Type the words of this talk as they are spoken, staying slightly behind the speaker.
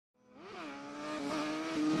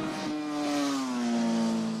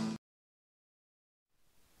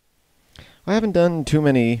I haven't done too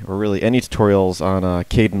many, or really any tutorials on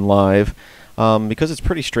Kdenlive because it's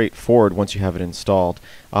pretty straightforward once you have it installed.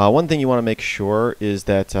 One thing you want to make sure is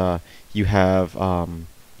that you have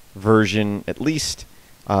version at least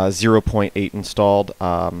 0 0.8 installed.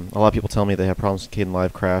 A lot of people tell me they have problems with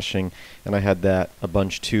Kdenlive crashing, and I had that a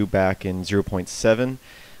bunch too back in 0 0.7.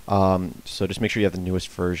 So just make sure you have the newest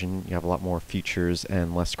version. You have a lot more features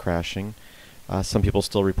and less crashing. Some people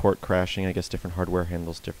still report crashing. I guess different hardware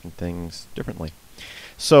handles different things differently.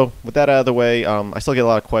 So with that out of the way, I still get a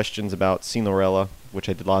lot of questions about Kdenlive, which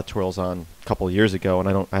I did a lot of tutorials on a couple of years ago,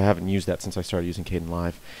 and I haven't used that since I started using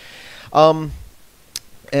Kdenlive.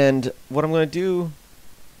 And what I'm going to do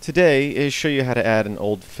today is show you how to add an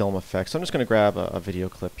old film effect. So I'm just going to grab a video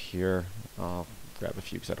clip here. I'll grab a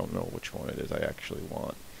few because I don't know which one it is I actually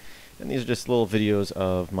want. And these are just little videos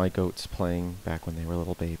of my goats playing back when they were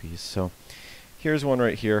little babies. So here's one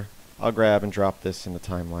right here. I'll grab and drop this in the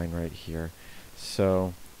timeline right here.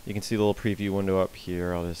 So you can see the little preview window up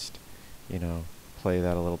here. I'll just, play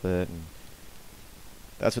that a little bit, and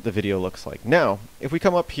that's what the video looks like. Now, if we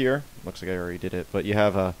come up here, looks like I already did it, but you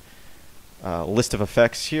have a list of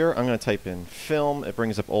effects here. I'm going to type in film. It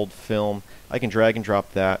brings up old film. I can drag and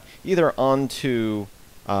drop that either onto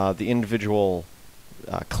the individual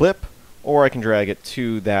clip, or I can drag it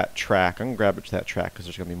to that track. I'm going to grab it to that track because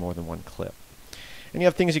there's going to be more than one clip. And you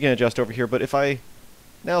have things you can adjust over here, but if I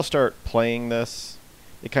now start playing this,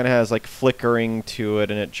 it kind of has like flickering to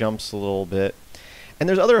it, and it jumps a little bit. And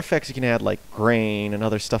there's other effects you can add, like grain and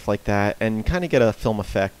other stuff like that, and kind of get a film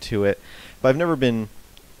effect to it. But I've never been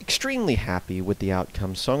extremely happy with the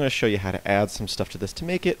outcome, so I'm going to show you how to add some stuff to this to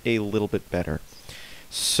make it a little bit better.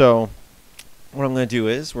 So what I'm going to do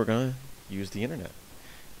is we're going to use the internet.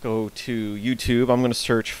 Go to YouTube. I'm going to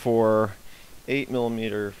search for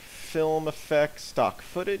 8mm film effect stock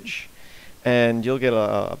footage, and you'll get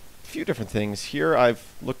a few different things here.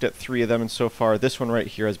 I've looked at 3 of them, and so far this one right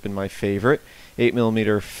here has been my favorite.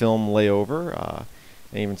 8mm film layover.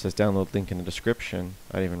 It even says download link in the description.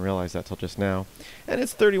 I didn't even realize that till just now. And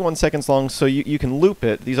it's 31 seconds long, so you can loop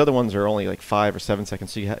it. These other ones are only like 5 or 7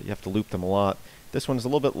 seconds, so you have to loop them a lot. This one's a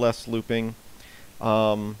little bit less looping.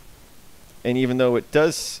 And even though it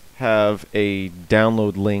does have a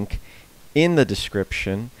download link in the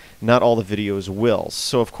description, not all the videos will.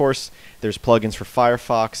 So of course there's plugins for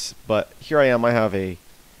Firefox, but here I am. I have a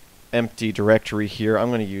empty directory here. I'm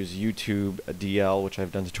going to use YouTube DL, which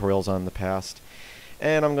I've done tutorials on in the past,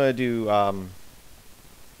 and I'm going to do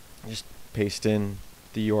just paste in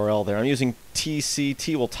the URL there. I'm using TC.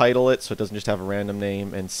 T will title it so it doesn't just have a random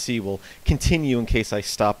name, and C will continue in case I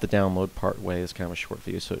stop the download part way. It's kind of a short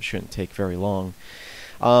video, so it shouldn't take very long.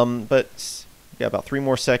 But yeah, about 3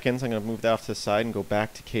 more seconds. I'm going to move that off to the side and go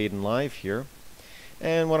back to Kdenlive here.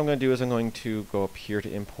 And what I'm going to do is I'm going to go up here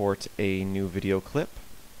to import a new video clip.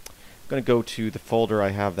 I'm going to go to the folder I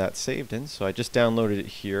have that saved in. So I just downloaded it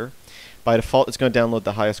here. By default, it's going to download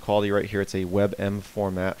the highest quality right here. It's a WebM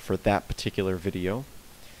format for that particular video.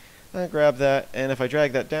 I grab that, and if I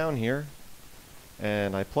drag that down here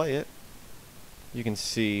and I play it, you can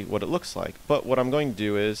see what it looks like. But what I'm going to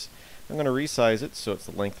do is I'm going to resize it so it's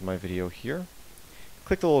the length of my video here.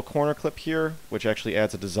 Click the little corner clip here, which actually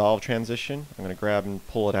adds a dissolve transition. I'm going to grab and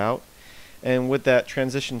pull it out. And with that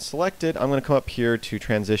transition selected, I'm going to come up here to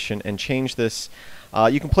transition and change this.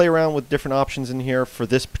 You can play around with different options in here. For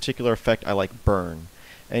this particular effect, I like burn.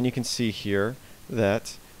 And you can see here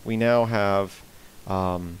that we now have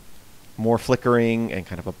more flickering and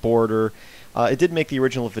kind of a border. It did make the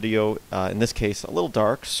original video, in this case, a little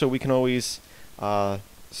dark, so we can always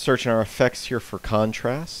search in our effects here for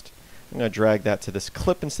contrast. I'm going to drag that to this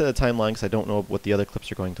clip instead of the timeline because I don't know what the other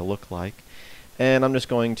clips are going to look like. And I'm just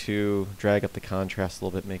going to drag up the contrast a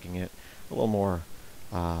little bit, making it a little more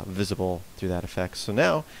visible through that effect. So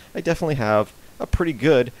now I definitely have a pretty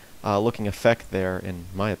good looking effect there, in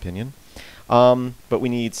my opinion. But we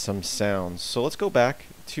need some sounds. So let's go back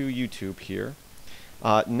to YouTube here.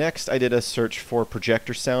 Next, I did a search for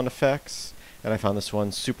projector sound effects, and I found this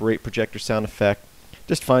one, Super 8 projector sound effect.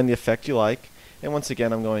 Just find the effect you like. And once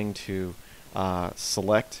again, I'm going to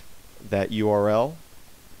select that URL.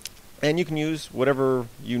 And you can use whatever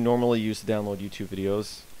you normally use to download YouTube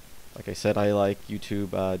videos. Like I said, I like YouTube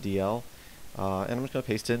DL. And I'm just going to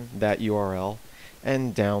paste in that URL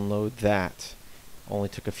and download that. Only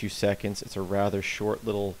took a few seconds. It's a rather short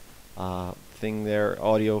little thing there,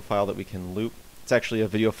 audio file that we can loop. It's actually a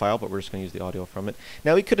video file, but we're just going to use the audio from it.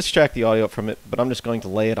 Now, we could extract the audio from it, but I'm just going to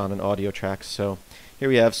lay it on an audio track. So here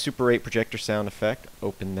we have Super 8 projector sound effect.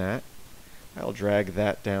 Open that. I'll drag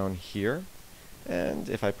that down here. And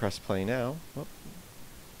if I press play now,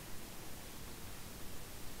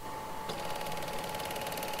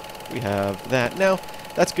 we have that. Now,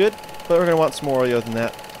 that's good, but we're going to want some more audio than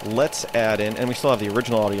that. Let's add in, and we still have the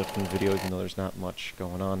original audio from the video, even though there's not much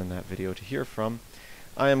going on in that video to hear from.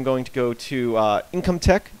 I am going to go to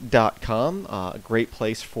incometech.com, a great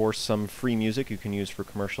place for some free music you can use for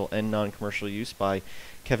commercial and non-commercial use by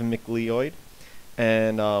Kevin MacLeod.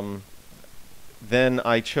 And then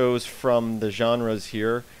I chose from the genres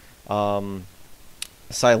here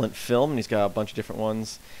silent film, and he's got a bunch of different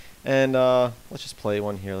ones. And let's just play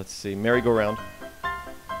one here. Let's see, Merry-Go-Round.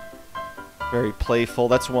 Very playful.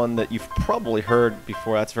 That's one that you've probably heard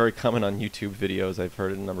before. That's very common on YouTube videos. I've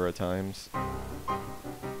heard it a number of times.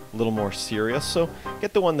 A little more serious, so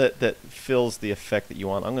get the one that fills the effect that you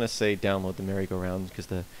want. I'm going to say download the merry-go-round because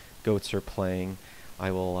the goats are playing.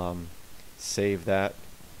 I will save that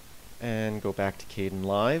and go back to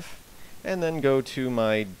Kdenlive, and then go to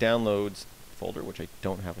my downloads folder, which I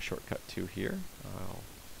don't have a shortcut to here. I'll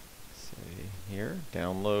say here,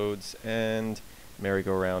 downloads and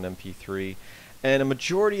merry-go-round MP3. And a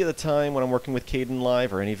majority of the time when I'm working with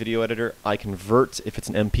Kdenlive or any video editor, I convert, if it's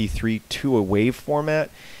an MP3, to a WAV format,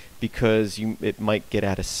 because it might get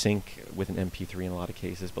out of sync with an MP3 in a lot of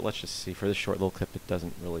cases. But let's just see. For this short little clip, it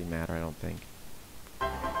doesn't really matter, I don't think.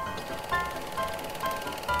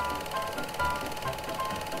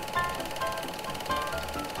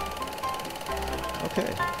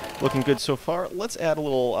 Okay, looking good so far. Let's add a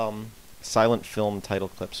little silent film title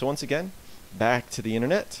clip. So once again, back to the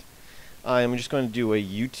internet. I'm just going to do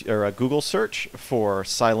a Google search for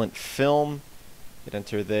silent film. Hit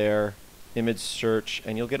enter there, image search,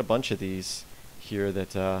 and you'll get a bunch of these here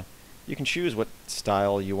that you can choose what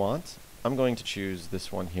style you want. I'm going to choose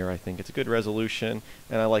this one here. I think it's a good resolution,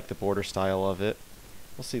 and I like the border style of it.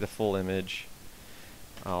 We'll see the full image.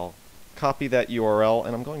 I'll copy that URL,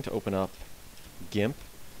 and I'm going to open up GIMP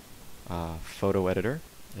photo editor.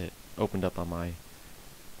 It opened up on my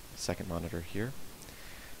second monitor here.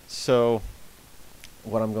 So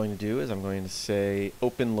what I'm going to do is I'm going to say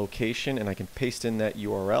open location, and I can paste in that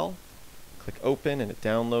URL. Click open, and it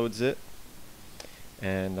downloads it.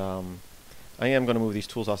 And I am going to move these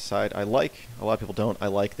tools offside. A lot of people don't, I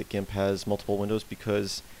like that GIMP has multiple windows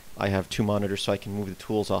because I have two monitors, so I can move the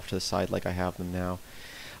tools off to the side like I have them now.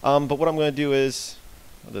 But what I'm going to do is,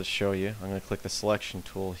 I'll just show you. I'm going to click the selection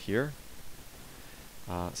tool here.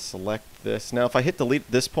 Select this. Now if I hit delete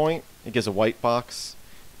at this point, it gives a white box.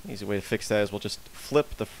 Easy way to fix that is we'll just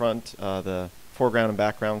flip the front, the foreground and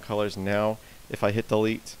background colors. Now if I hit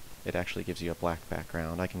delete, it actually gives you a black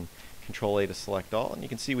background. I can Control A to select all, and you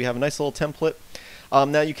can see we have a nice little template.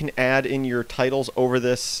 Now you can add in your titles over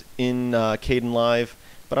this in Kdenlive,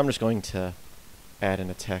 but I'm just going to add in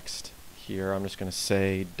a text here. I'm just going to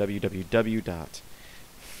say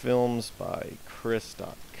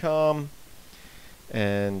www.filmsbychris.com,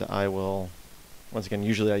 and I will, once again,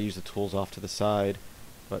 usually I use the tools off to the side,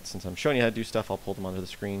 but since I'm showing you how to do stuff, I'll pull them onto the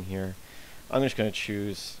screen here. I'm just going to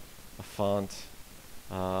choose a font.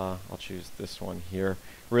 I'll choose this one here.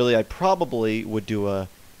 Really, I probably would do a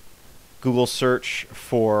Google search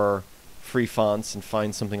for free fonts and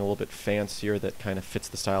find something a little bit fancier that kind of fits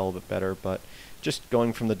the style a little bit better, but just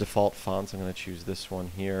going from the default fonts, I'm going to choose this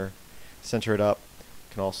one here. Center it up.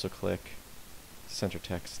 You can also click center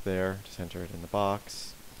text there to center it in the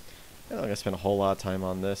box. I'm not going to spend a whole lot of time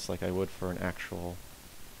on this like I would for an actual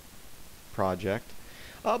project,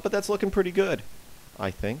 but that's looking pretty good,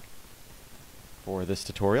 I think, for this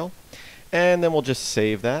tutorial. And then we'll just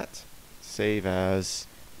save that. Save as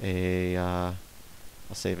a, I'll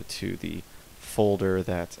save it to the folder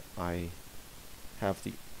that I have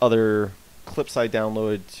the other clips I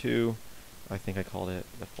downloaded to. I think I called it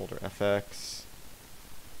the folder FX.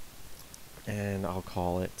 And I'll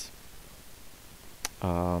call it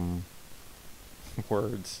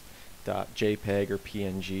words.jpg or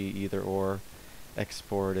PNG, either or.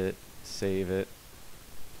 Export it, save it.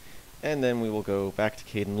 And then we will go back to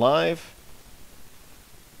Kdenlive.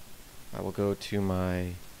 I will go to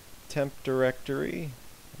my temp directory,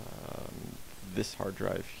 this hard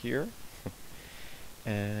drive here,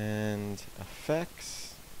 and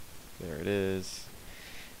effects, there it is.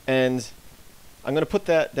 And I'm going to put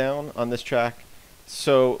that down on this track.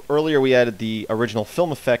 So earlier we added the original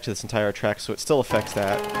film effect to this entire track, so it still affects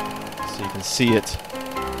that. So you can see it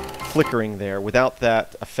flickering there. Without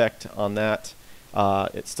that effect on that,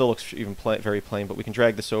 it still looks even very plain, but we can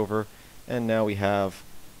drag this over, and now we have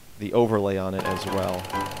the overlay on it as well.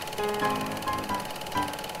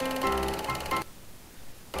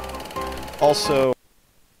 Also,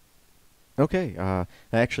 Okay, I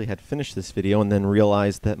actually had finished this video and then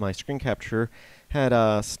realized that my screen capture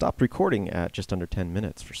had stopped recording at just under 10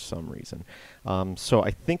 minutes for some reason. So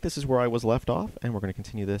I think this is where I was left off, and we're going to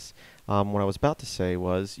continue this. What I was about to say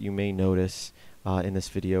was, you may notice in this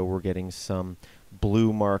video we're getting some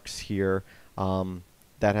blue marks here.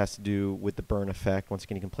 That has to do with the burn effect. Once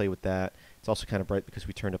again, you can play with that. It's also kind of bright because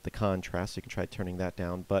we turned up the contrast, so you can try turning that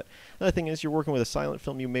down. But another thing is, you're working with a silent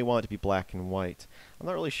film, you may want it to be black and white. I'm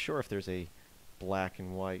not really sure if there's a black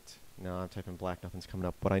and white. No, I'm typing black, nothing's coming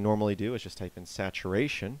up. What I normally do is just type in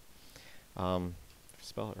saturation.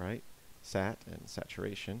 Spell it right. Sat and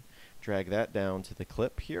saturation. Drag that down to the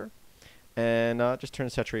clip here. And just turn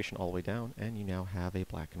the saturation all the way down, and you now have a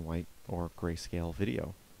black and white or grayscale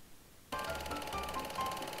video.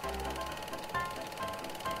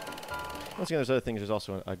 Once again, there's other things. There's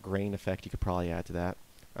also a grain effect you could probably add to that.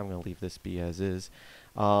 I'm going to leave this be as is.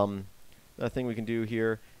 Another thing we can do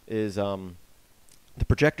here is the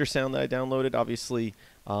projector sound that I downloaded. Obviously,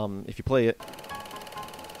 if you play it,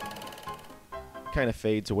 kind of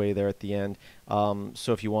fades away there at the end.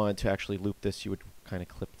 So if you wanted to actually loop this, you would kind of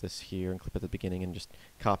clip this here and clip at the beginning and just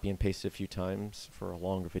copy and paste it a few times for a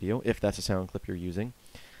longer video, if that's a sound clip you're using.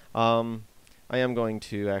 I am going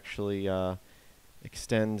to actually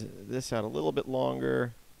extend this out a little bit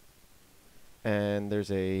longer, and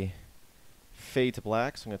there's a fade to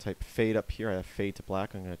black, so I'm going to type fade up here. I have fade to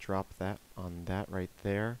black. I'm going to drop that on that right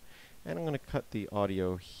there, and I'm going to cut the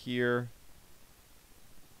audio here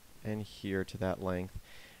and here to that length,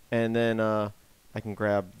 and then I can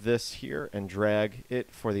grab this here and drag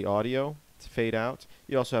it for the audio to fade out.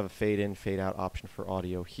 You also have a fade in, fade out option for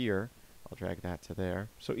audio here. I'll drag that to there.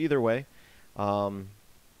 So either way,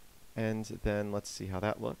 and then let's see how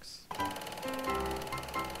that looks.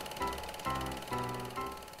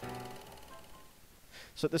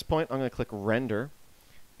 So at this point, I'm going to click Render,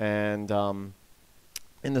 and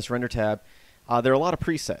in this Render tab, there are a lot of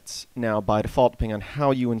presets. Now, by default, depending on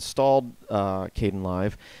how you installed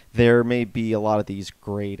Kdenlive, there may be a lot of these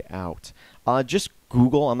grayed out. Just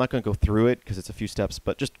Google, I'm not going to go through it because it's a few steps,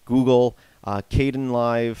 but just Google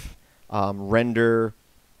Kdenlive render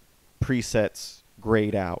presets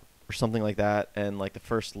grayed out, or something like that, and like the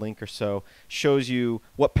first link or so shows you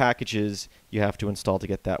what packages you have to install to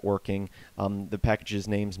get that working. The packages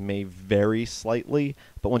names may vary slightly,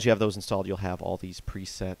 but once you have those installed, you'll have all these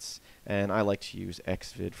presets, and I like to use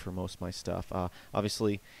Xvid for most of my stuff.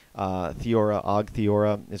 Obviously, Og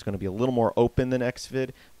Theora is going to be a little more open than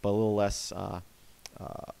Xvid, but a little less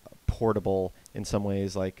portable in some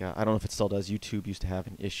ways. Like, I don't know if it still does. YouTube used to have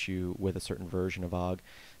an issue with a certain version of Og.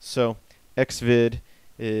 So Xvid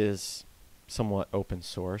is somewhat open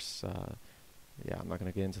source. Yeah, I'm not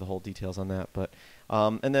going to get into the whole details on that, but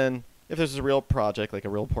and then if there's a real project, like a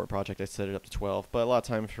real port project, I set it up to 12, but a lot of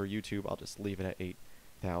times for YouTube, I'll just leave it at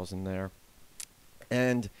 8,000 there.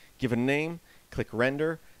 And give it a name, click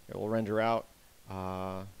Render, it will render out.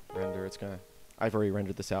 Render, it's going to, I've already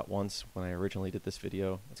rendered this out once when I originally did this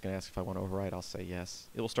video. It's going to ask if I want to overwrite, I'll say yes.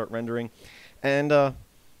 It will start rendering, and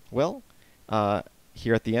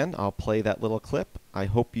here at the end, I'll play that little clip. I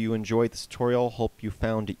hope you enjoyed this tutorial. Hope you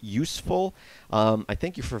found it useful. I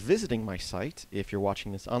thank you for visiting my site if you're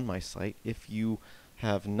watching this on my site. If you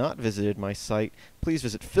have not visited my site, please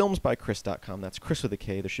visit filmsbychris.com. That's Chris with a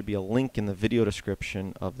K. There should be a link in the video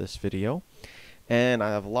description of this video. And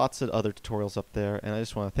I have lots of other tutorials up there. And I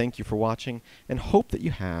just want to thank you for watching and hope that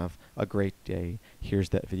you have a great day. Here's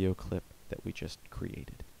that video clip that we just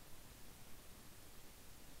created.